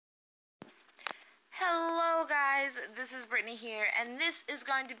Hello guys, this is Brittany here, and this is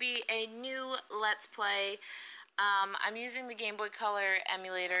going to be a new Let's Play. I'm using the Game Boy Color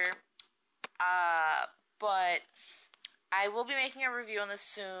emulator, but I will be making a review on this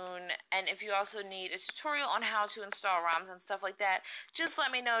soon, and if you also need a tutorial on how to install ROMs and stuff like that, just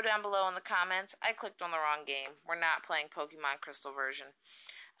let me know down below in the comments. I clicked on the wrong game. We're not playing Pokemon Crystal version.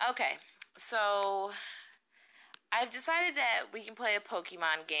 Okay, so I've decided that we can play a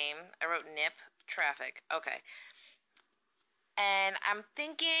Pokemon game. I wrote Nip. Traffic. Okay. And I'm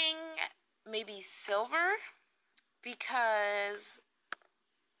thinking maybe silver because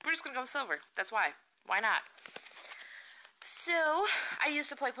we're just going to go with silver. That's why. Why not? So, I used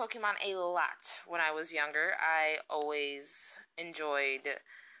to play Pokemon a lot when I was younger. I always enjoyed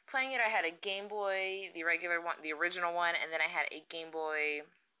playing it. I had a Game Boy, the regular one, the original one, and then I had a Game Boy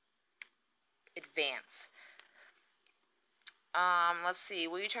Advance. Let's see.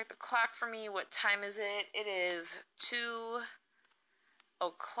 Will you check the clock for me? What time is it? It is 2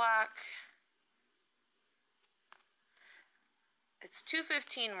 o'clock. It's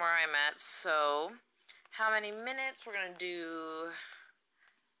 2:15 where I'm at, so how many minutes? We're going to do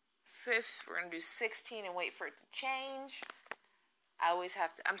 16 and wait for it to change. I always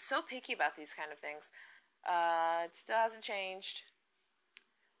have to, I'm so picky about these kind of things. It still hasn't changed.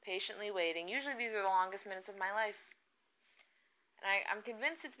 Patiently waiting. Usually these are the longest minutes of my life. And I'm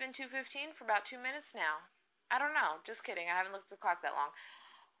convinced it's been 2:15 for about 2 minutes now. I don't know. Just kidding. I haven't looked at the clock that long.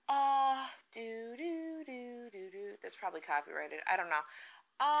 That's probably copyrighted. I don't know.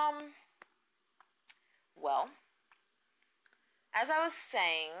 Well, as I was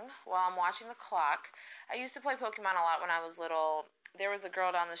saying while I'm watching the clock, I used to play Pokemon a lot when I was little. There was a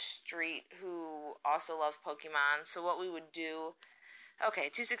girl down the street who also loved Pokemon. So what we would do... Okay,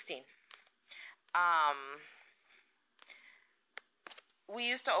 2:16. We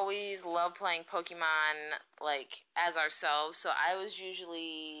used to always love playing Pokemon, like, as ourselves, so I was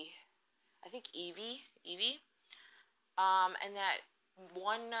usually, I think, Eevee, and that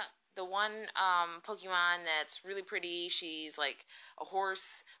one, Pokemon that's really pretty, she's, like, a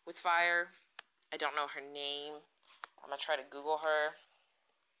horse with fire. I don't know her name. I'm gonna try to Google her.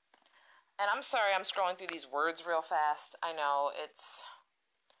 And I'm sorry, I'm scrolling through these words real fast. I know, it's,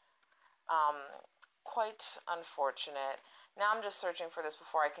 quite unfortunate. Now I'm just searching for this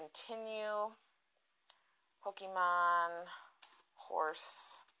before I continue. Pokemon,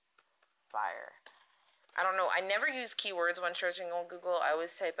 horse, fire. I don't know. I never use keywords when searching on Google. I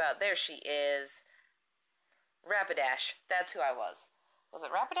always type out, there she is. Rapidash. That's who I was. Was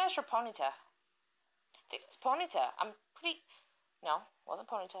it Rapidash or Ponyta? I think it was Ponyta. No, it wasn't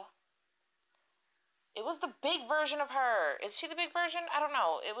Ponyta. It was the big version of her. Is she the big version? I don't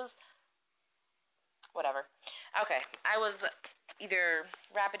know. It was... Whatever. Okay, I was either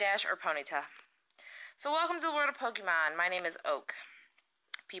Rapidash or Ponyta. So welcome to the world of Pokemon. My name is Oak.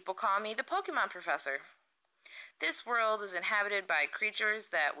 People call me the Pokemon Professor. This world is inhabited by creatures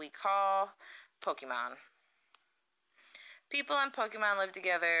that we call Pokemon. People and Pokemon live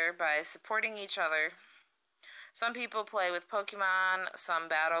together by supporting each other. Some people play with Pokemon, some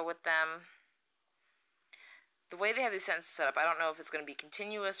battle with them. The way they have these sentences set up, I don't know if it's going to be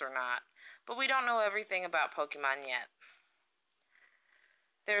continuous or not. But we don't know everything about Pokemon yet.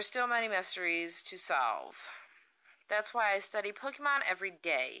 There are still many mysteries to solve. That's why I study Pokemon every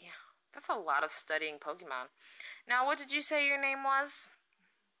day. That's a lot of studying Pokemon. Now, what did you say your name was?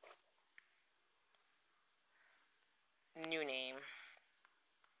 New name.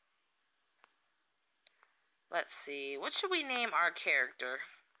 Let's see. What should we name our character?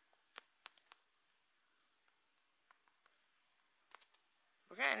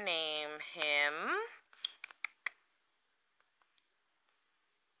 We're going to name him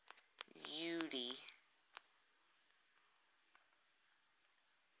Yudi.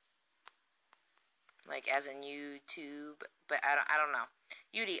 Like as in YouTube, but I don't know.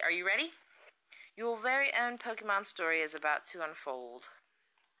 Yudi, are you ready? Your very own Pokemon story is about to unfold.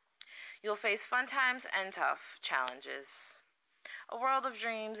 You'll face fun times and tough challenges. A world of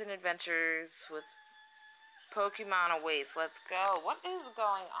dreams and adventures with Pokemon awaits. Let's go. What is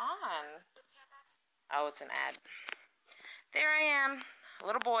going on? Oh, it's an ad. There I am. A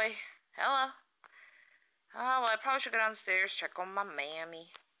little boy. Hello. Oh, well, I probably should go downstairs, check on my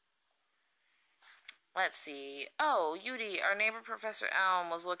mammy. Let's see. Oh, Yudi, our neighbor Professor Elm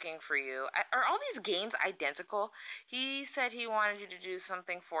was looking for you. Are all these games identical? He said he wanted you to do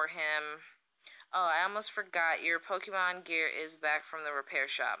something for him. Oh, I almost forgot. Your Pokemon gear is back from the repair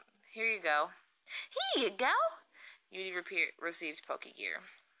shop. Here you go. Here you go! Yudi received Pokegear.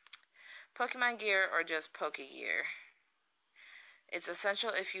 Pokemon gear or just Pokegear? It's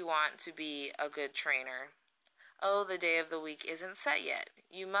essential if you want to be a good trainer. Oh, the day of the week isn't set yet.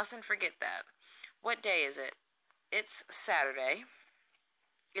 You mustn't forget that. What day is it? It's Saturday.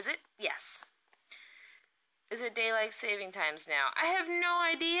 Is it? Yes. Is it daylight saving times now? I have no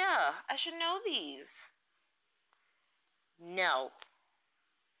idea. I should know these. No.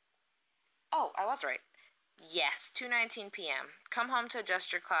 Oh, I was right. Yes, 2:19 p.m. Come home to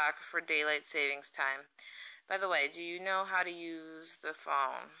adjust your clock for daylight savings time. By the way, do you know how to use the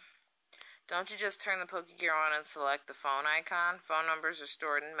phone? Don't you just turn the PokeGear on and select the phone icon? Phone numbers are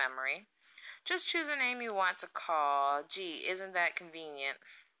stored in memory. Just choose a name you want to call. Gee, isn't that convenient?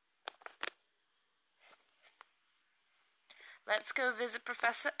 Let's go visit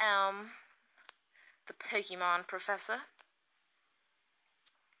Professor Elm, the Pokemon professor.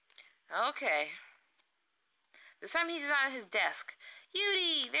 Okay. This time he's not at his desk.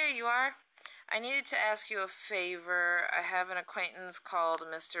 Yudi, there you are. I needed to ask you a favor. I have an acquaintance called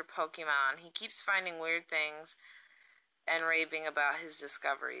Mr. Pokemon. He keeps finding weird things and raving about his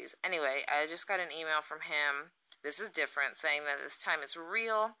discoveries. Anyway, I just got an email from him. This is different, saying that this time it's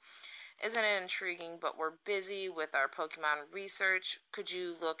real. Isn't it intriguing? But we're busy with our Pokemon research. Could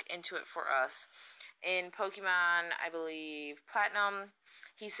you look into it for us? In Pokemon, I believe, Platinum,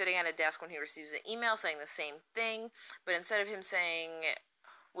 he's sitting at a desk when he receives an email saying the same thing. But instead of him saying,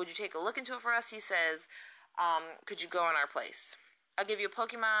 would you take a look into it for us? He says, could you go in our place? I'll give you a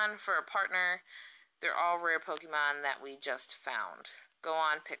Pokemon for a partner. They're all rare Pokemon that we just found. Go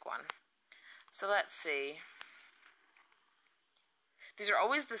on, pick one. So let's see. These are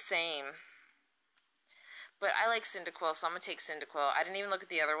always the same. But I like Cyndaquil, so I'm going to take Cyndaquil. I didn't even look at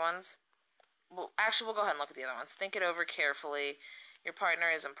the other ones. Well, actually, we'll go ahead and look at the other ones. Think it over carefully. Your partner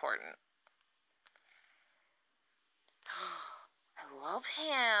is important. I love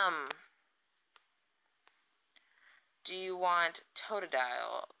him. Do you want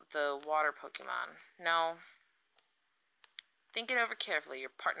Totodile, the water Pokemon? No. Think it over carefully.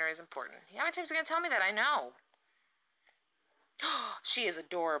 Your partner is important. How many times are you going to tell me that? I know. She is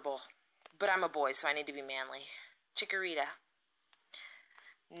adorable. But I'm a boy, so I need to be manly. Chikorita.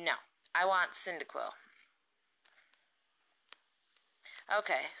 No. I want Cyndaquil.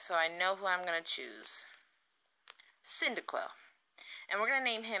 Okay, so I know who I'm going to choose. Cyndaquil. And we're going to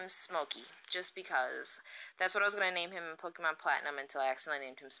name him Smokey, just because. That's what I was going to name him in Pokemon Platinum until I accidentally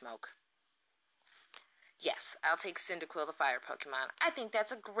named him Smoke. Yes, I'll take Cyndaquil, the fire Pokemon. I think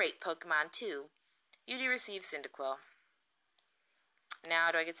that's a great Pokemon, too. You do receive Cyndaquil.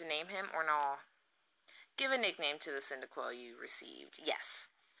 Now, do I get to name him or no? Give a nickname to the Cyndaquil you received. Yes.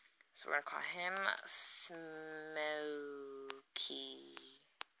 So we're going to call him Smokey.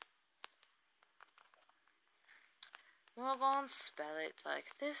 We're going to spell it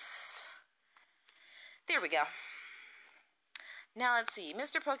like this. There we go. Now let's see.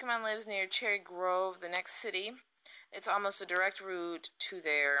 Mr. Pokemon lives near Cherry Grove, the next city. It's almost a direct route to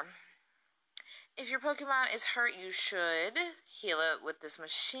there. If your Pokemon is hurt, you should heal it with this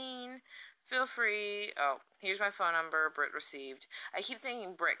machine. Feel free. Oh, here's my phone number. Britt received. I keep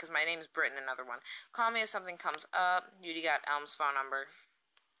thinking Britt because my name's Britt in another one. Call me if something comes up. Judy got Elm's phone number.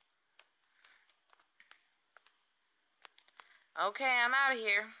 Okay, I'm out of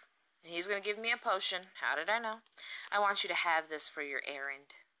here. He's going to give me a potion. How did I know? I want you to have this for your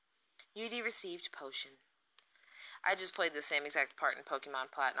errand. Judy received potion. I just played the same exact part in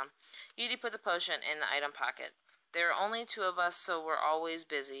Pokemon Platinum. Judy put the potion in the item pocket. There are only 2 of us, so we're always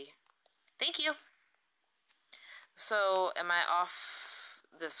busy. Thank you. So, am I off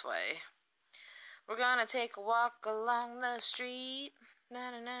this way? We're gonna take a walk along the street.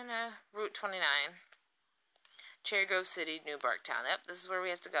 Na-na-na-na. Route 29. Cherry Grove City, New Barktown. Yep, this is where we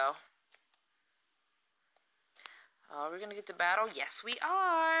have to go. Oh, we're gonna get to battle? Yes, we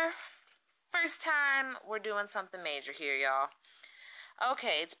are. First time we're doing something major here, y'all.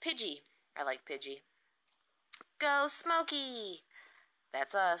 Okay, it's Pidgey. I like Pidgey. Go, Smokey!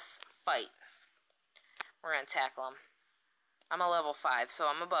 That's us. Fight. We're gonna tackle him. I'm a level 5, so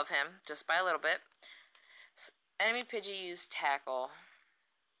I'm above him, just by a little bit. Enemy Pidgey used Tackle.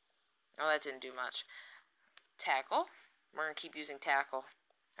 Oh, that didn't do much. Tackle. We're gonna keep using Tackle.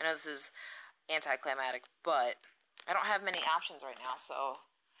 I know this is anticlimactic, but I don't have many options right now, so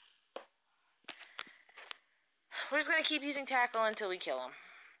we're just gonna keep using Tackle until we kill him.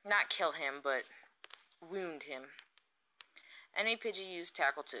 Not kill him, but wound him. Enemy Pidgey used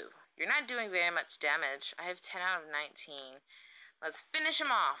Tackle too. You're not doing very much damage. I have 10 out of 19. Let's finish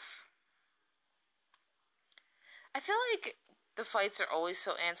him off. I feel like the fights are always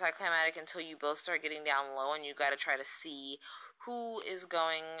so anticlimactic until you both start getting down low and you gotta try to see who is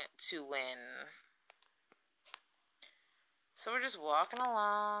going to win. So we're just walking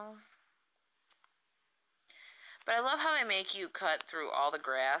along. But I love how they make you cut through all the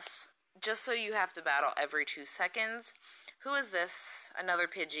grass just so you have to battle every 2 seconds. Who is this? Another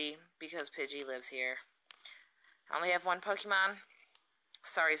Pidgey, because Pidgey lives here. I only have one Pokemon.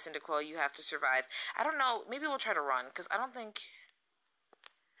 Sorry, Cyndaquil, you have to survive. I don't know. Maybe we'll try to run, because I don't think...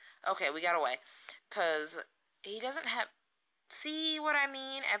 Okay, we got away. Because he doesn't have... See what I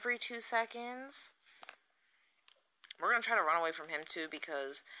mean? Every 2 seconds. We're going to try to run away from him, too,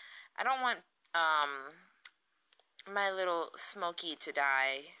 because I don't want my little Smokey to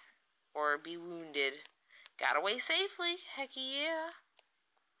die or be wounded. Got away safely. Heck yeah.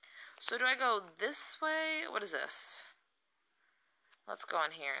 So do I go this way? What is this? Let's go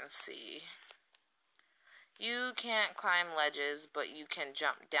in here and see. You can't climb ledges, but you can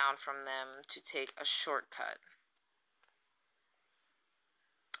jump down from them to take a shortcut.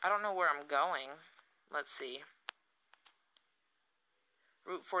 I don't know where I'm going. Let's see.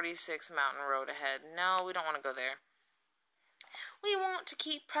 Route 46 Mountain Road ahead. No, we don't want to go there. We want to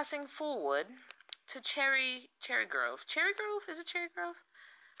keep pressing forward to Cherry Grove. Cherry Grove? Is it Cherry Grove?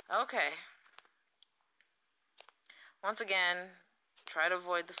 Okay. Once again, try to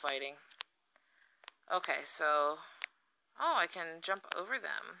avoid the fighting. Okay, so... Oh, I can jump over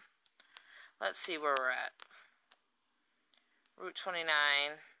them. Let's see where we're at. Route 29,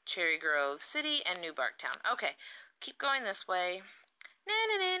 Cherry Grove City, and New Barktown. Okay, keep going this way.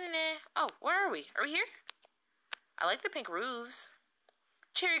 Oh, where are we? Are we here? I like the pink roofs.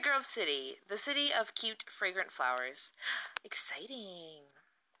 Cherry Grove City, the city of cute, fragrant flowers. Exciting.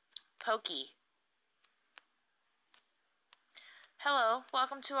 Pokey. Hello,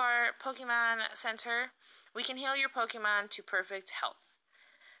 welcome to our Pokemon Center. We can heal your Pokemon to perfect health.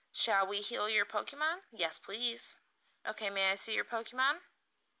 Shall we heal your Pokemon? Yes, please. Okay, may I see your Pokemon?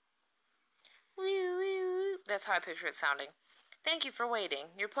 Woo, woo, woo. That's how I picture it sounding. Thank you for waiting.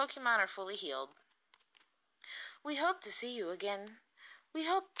 Your Pokemon are fully healed. We hope to see you again. We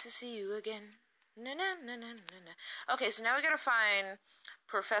hope to see you again. Na na na na na na. Okay, so now we gotta find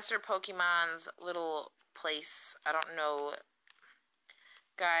Professor Pokemon's little place. I don't know.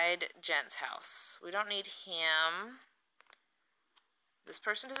 Guide Gent's house. We don't need him. This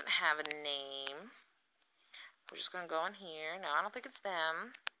person doesn't have a name. We're just gonna go in here. No, I don't think it's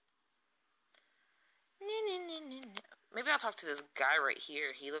them. Maybe I'll talk to this guy right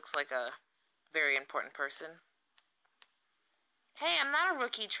here. He looks like a very important person. Hey, I'm not a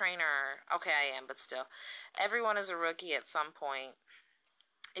rookie trainer. Okay, I am, but still. Everyone is a rookie at some point.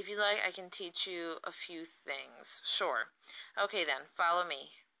 If you like, I can teach you a few things. Sure. Okay then, follow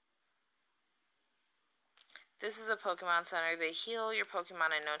me. This is a Pokemon Center. They heal your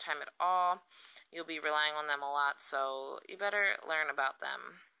Pokemon in no time at all. You'll be relying on them a lot, so you better learn about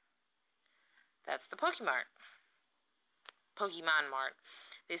them. That's the Pokemon Mart.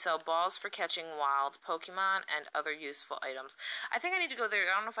 They sell balls for catching wild Pokemon and other useful items. I think I need to go there.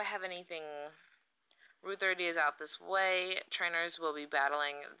 I don't know if I have anything. Route 30 is out this way. Trainers will be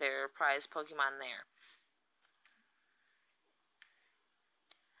battling their prized Pokemon there.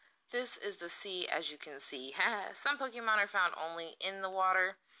 This is the sea, as you can see. Some Pokemon are found only in the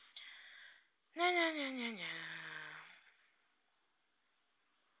water. Na na na na na.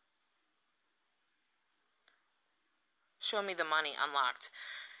 Show me the money. Unlocked.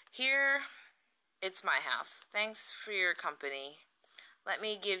 Here, it's my house. Thanks for your company. Let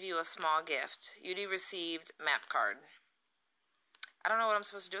me give you a small gift. Yudi received map card. I don't know what I'm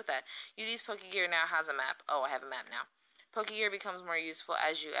supposed to do with that. Yudi's Pokegear now has a map. Oh, I have a map now. Pokegear becomes more useful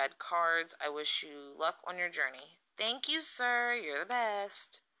as you add cards. I wish you luck on your journey. Thank you, sir. You're the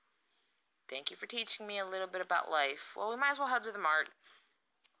best. Thank you for teaching me a little bit about life. Well, we might as well head to the mart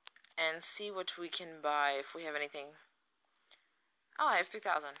and see what we can buy if we have anything. Oh, I have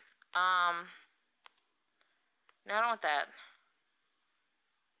 3,000. No, I don't want that.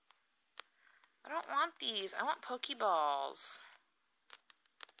 I don't want these. I want Pokeballs.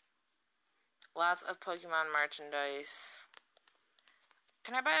 Lots of Pokemon merchandise.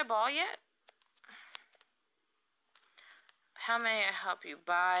 Can I buy a ball yet? How may I help you?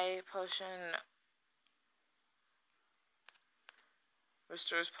 Buy potion.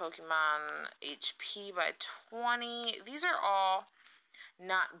 Restores Pokemon HP by 20. These are all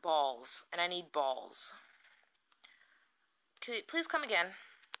not balls, and I need balls. Please come again.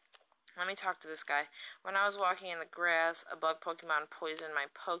 Let me talk to this guy. When I was walking in the grass, a bug Pokemon poisoned my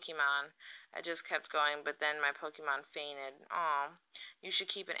Pokemon. I just kept going, but then my Pokemon fainted. Aw, you should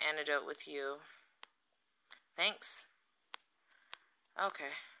keep an antidote with you. Thanks.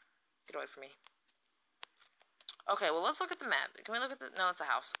 Okay. Get away from me. Okay, well, let's look at the map. Can we look at the... No, it's a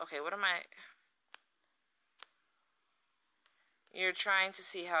house. Okay, what am I... You're trying to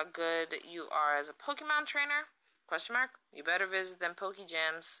see how good you are as a Pokemon trainer? Question mark. You better visit them Poke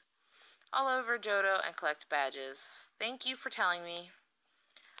Gyms all over Johto and collect badges. Thank you for telling me.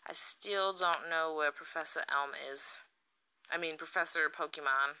 I still don't know where Professor Elm is. I mean, Professor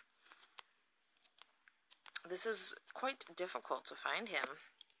Pokemon. This is quite difficult to find him.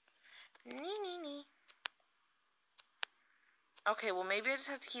 Nee. Okay, well, maybe I just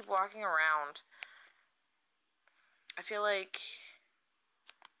have to keep walking around. I feel like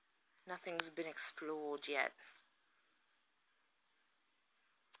nothing's been explored yet.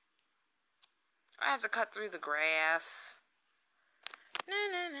 I have to cut through the grass.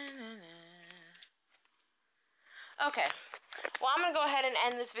 Okay. Well, I'm going to go ahead and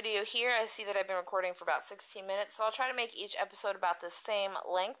end this video here. I see that I've been recording for about 16 minutes, so I'll try to make each episode about the same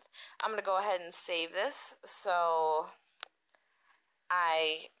length. I'm going to go ahead and save this so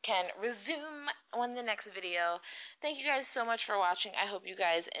I can resume on the next video. Thank you guys so much for watching. I hope you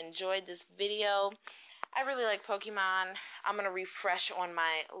guys enjoyed this video. I really like Pokemon. I'm going to refresh on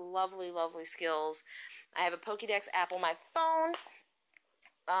my lovely, lovely skills. I have a Pokédex app on my phone.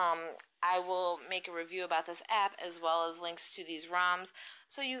 I will make a review about this app as well as links to these ROMs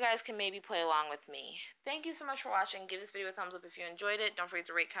so you guys can maybe play along with me. Thank you so much for watching. Give this video a thumbs up if you enjoyed it. Don't forget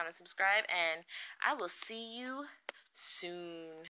to rate, comment, and subscribe, and I will see you soon.